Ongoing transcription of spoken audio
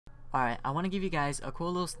Alright, I want to give you guys a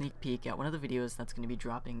cool little sneak peek at one of the videos that's going to be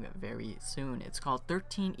dropping very soon. It's called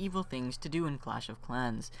 13 Evil Things to Do in Clash of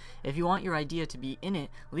Clans. If you want your idea to be in it,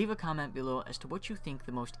 leave a comment below as to what you think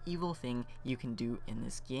the most evil thing you can do in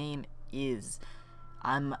this game is.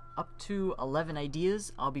 I'm up to 11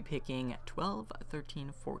 ideas. I'll be picking 12,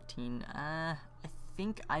 13, 14, I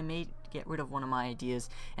think I may get rid of one of my ideas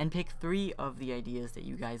and pick 3 of the ideas that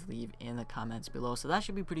you guys leave in the comments below. So that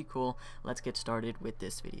should be pretty cool. Let's get started with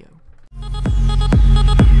this video.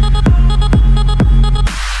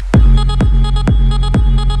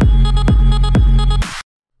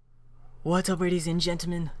 What's up, ladies and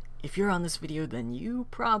gentlemen? If you're on this video, then you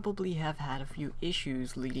probably have had a few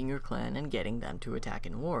issues leading your clan and getting them to attack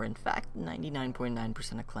in war. In fact,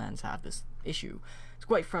 99.9% of clans have this issue. It's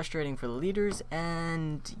quite frustrating for the leaders,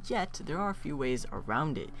 and yet there are a few ways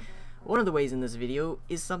around it. One of the ways in this video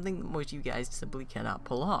is something which you guys simply cannot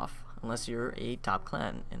pull off, unless you're a top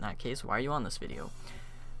clan. In that case, why are you on this video?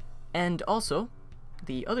 And also,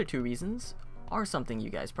 the other 2 reasons are something you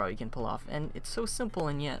guys probably can pull off, and it's so simple,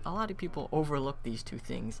 and yet a lot of people overlook these 2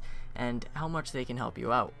 things and how much they can help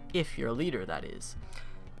you out, if you're a leader, that is.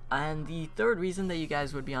 And the 3rd reason that you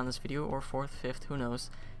guys would be on this video, or 4th, 5th, who knows,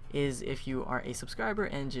 is if you are a subscriber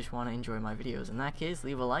and just want to enjoy my videos. In that case,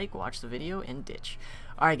 leave a like, watch the video, and ditch.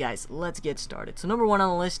 Alright guys, let's get started. So number 1 on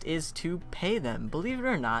the list is to pay them. Believe it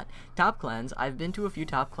or not, top clans, I've been to a few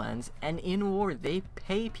top clans, and in war they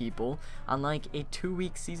pay people on like a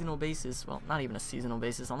 2-week seasonal basis. Well, not even a seasonal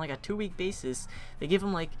basis, on like a 2-week basis. They give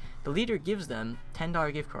them, like, the leader gives them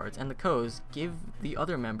 $10 gift cards, and the co's give the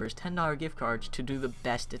other members $10 gift cards to do the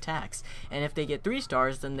best attacks. And if they get 3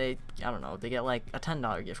 stars, then they, I don't know, they get like a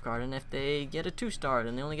 $10 gift card, and if they get a 2-star,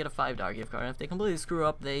 then they only get a $5 gift card, and if they completely screw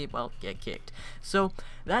up, they, well, get kicked. So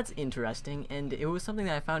that's interesting, and it was something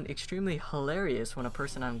that I found extremely hilarious when a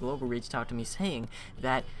person on Global reached out to me saying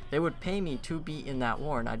that they would pay me to be in that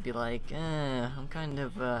war, and I'd be like, I'm kind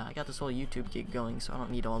of, I got this whole YouTube gig going, so I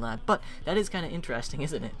don't need all that. But that is kind of interesting,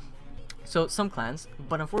 isn't it? So some clans,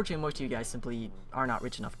 but unfortunately most of you guys simply are not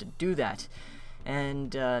rich enough to do that.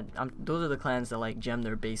 And those are the clans that like gem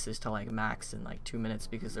their bases to like max in like 2 minutes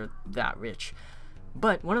because they're that rich.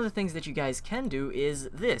 But one of the things that you guys can do is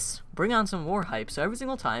this: bring on some war hype. So every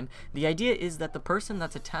single time, the idea is that the person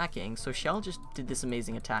that's attacking, so Shell just did this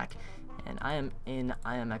amazing attack, and I am in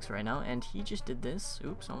I.O.N.M.A.S right now, and he just did this.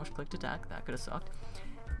 Oops, almost clicked attack, that could have sucked.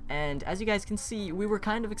 And as you guys can see, we were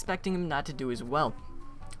kind of expecting him not to do as well.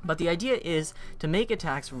 But the idea is to make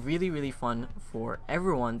attacks really fun for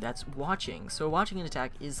everyone that's watching. So watching an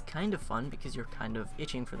attack is kind of fun because you're kind of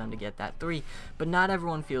itching for them to get that 3, but not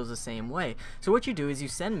everyone feels the same way. So what you do is you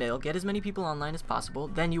send mail, get as many people online as possible,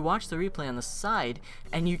 then you watch the replay on the side,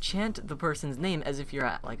 and you chant the person's name as if you're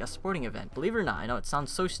at like a sporting event. Believe it or not, I know it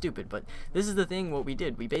sounds so stupid, but this is the thing what we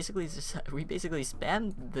did. We basically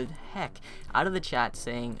spammed the heck out of the chat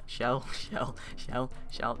saying Shell, Shell, Shell,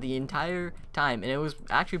 Shell the entire time, and it was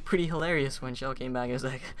actually pretty hilarious when Shell came back. It was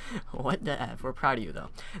like, what the F? We're proud of you though.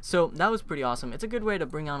 So that was pretty awesome. It's a good way to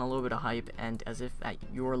bring on a little bit of hype, and as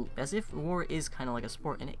if war is kind of like a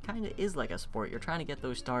sport, and it kind of is like a sport. You're trying to get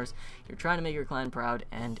those stars, you're trying to make your clan proud,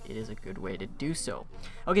 and it is a good way to do so.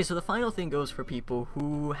 Okay, so the final thing goes for people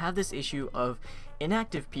who have this issue of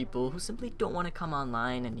inactive people who simply don't want to come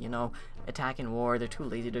online and, you know, attack in war. They're too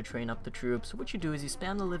lazy to train up the troops. So what you do is you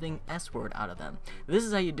spam the living S word out of them. This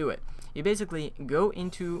is how you do it. You basically go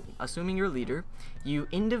into, assuming you're a leader, you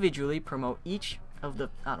individually promote each of the,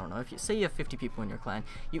 I don't know, if you say you have 50 people in your clan,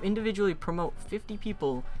 you individually promote 50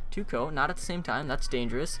 people to co, not at the same time, that's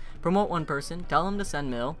dangerous. Promote one person, tell him to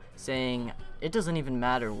send mail, saying it doesn't even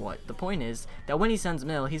matter what. The point is that when he sends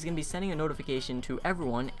mail, he's going to be sending a notification to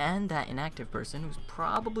everyone and that inactive person who's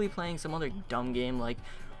probably playing some other dumb game like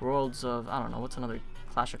Worlds of, I don't know, what's another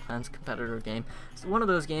Clash of Clans competitor game. So one of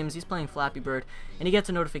those games, he's playing Flappy Bird, and he gets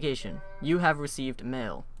a notification. You have received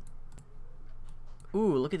mail.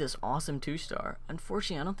 Ooh, look at this awesome 2-star.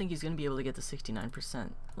 Unfortunately, I don't think he's going to be able to get to 69%.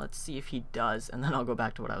 Let's see if he does, and then I'll go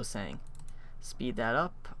back to what I was saying. Speed that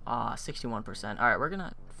up. 61%. Alright, we're going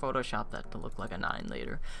to Photoshop that to look like a 9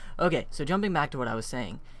 later. Okay, so jumping back to what I was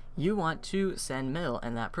saying. You want to send mail,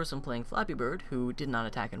 and that person playing Flappy Bird, who did not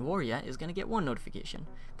attack in war yet, is going to get 1 notification.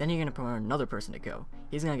 Then you're going to promote another person to go.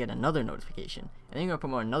 He's going to get another notification. And then you're going to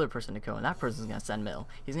promote another person to go, and that person's going to send mail.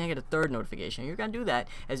 He's going to get a 3rd notification. You're going to do that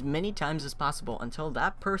as many times as possible until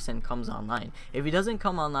that person comes online. If he doesn't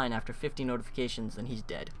come online after 50 notifications, then he's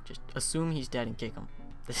dead. Just assume he's dead and kick him.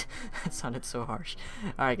 That sounded so harsh.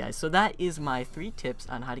 Alright guys, so that is my 3 tips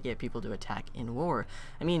on how to get people to attack in war.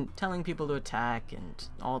 I mean, telling people to attack and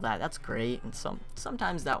all that, that's great, and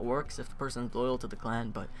sometimes that works if the person's loyal to the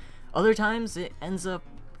clan, but other times it ends up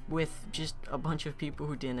with just a bunch of people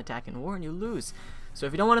who didn't attack in war, and you lose. So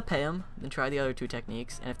if you don't want to pay them, then try the other two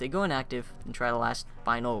techniques, and if they go inactive, then try the last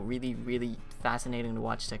final really fascinating to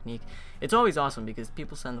watch technique. It's always awesome because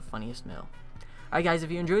people send the funniest mail. Alright guys,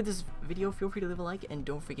 if you enjoyed this video, feel free to leave a like, and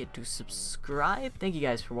don't forget to subscribe. Thank you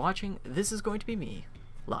guys for watching. This is going to be me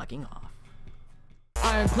logging off.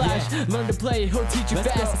 I.O.N.C.L.A.S.H, learn to play, he'll teach you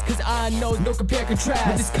fast. Cause I know no compare contrast.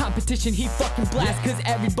 With this competition he fucking blast. Cause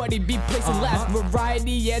everybody be placing last.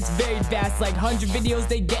 Variety, yeah, it's very vast. Like 100 videos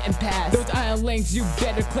they getting past. Those I.O.N links you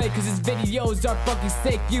better click, cause his videos are fucking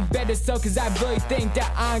sick. You better sell, cause I really think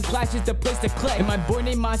that I.O.N.C.L.A.S.H is the place to click. And my boy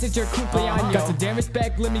named Monster, your Kumpleaños. Got some damn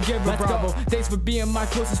respect, let me give a bravo. Thanks for being my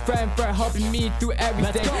closest friend, for helping me through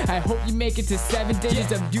everything. I hope you make it to 7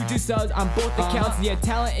 digits of YouTube subs on both accounts. Yeah,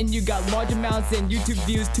 talent and you got large amounts, and YouTube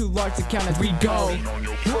views too large to count as we go.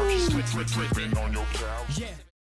 Yeah.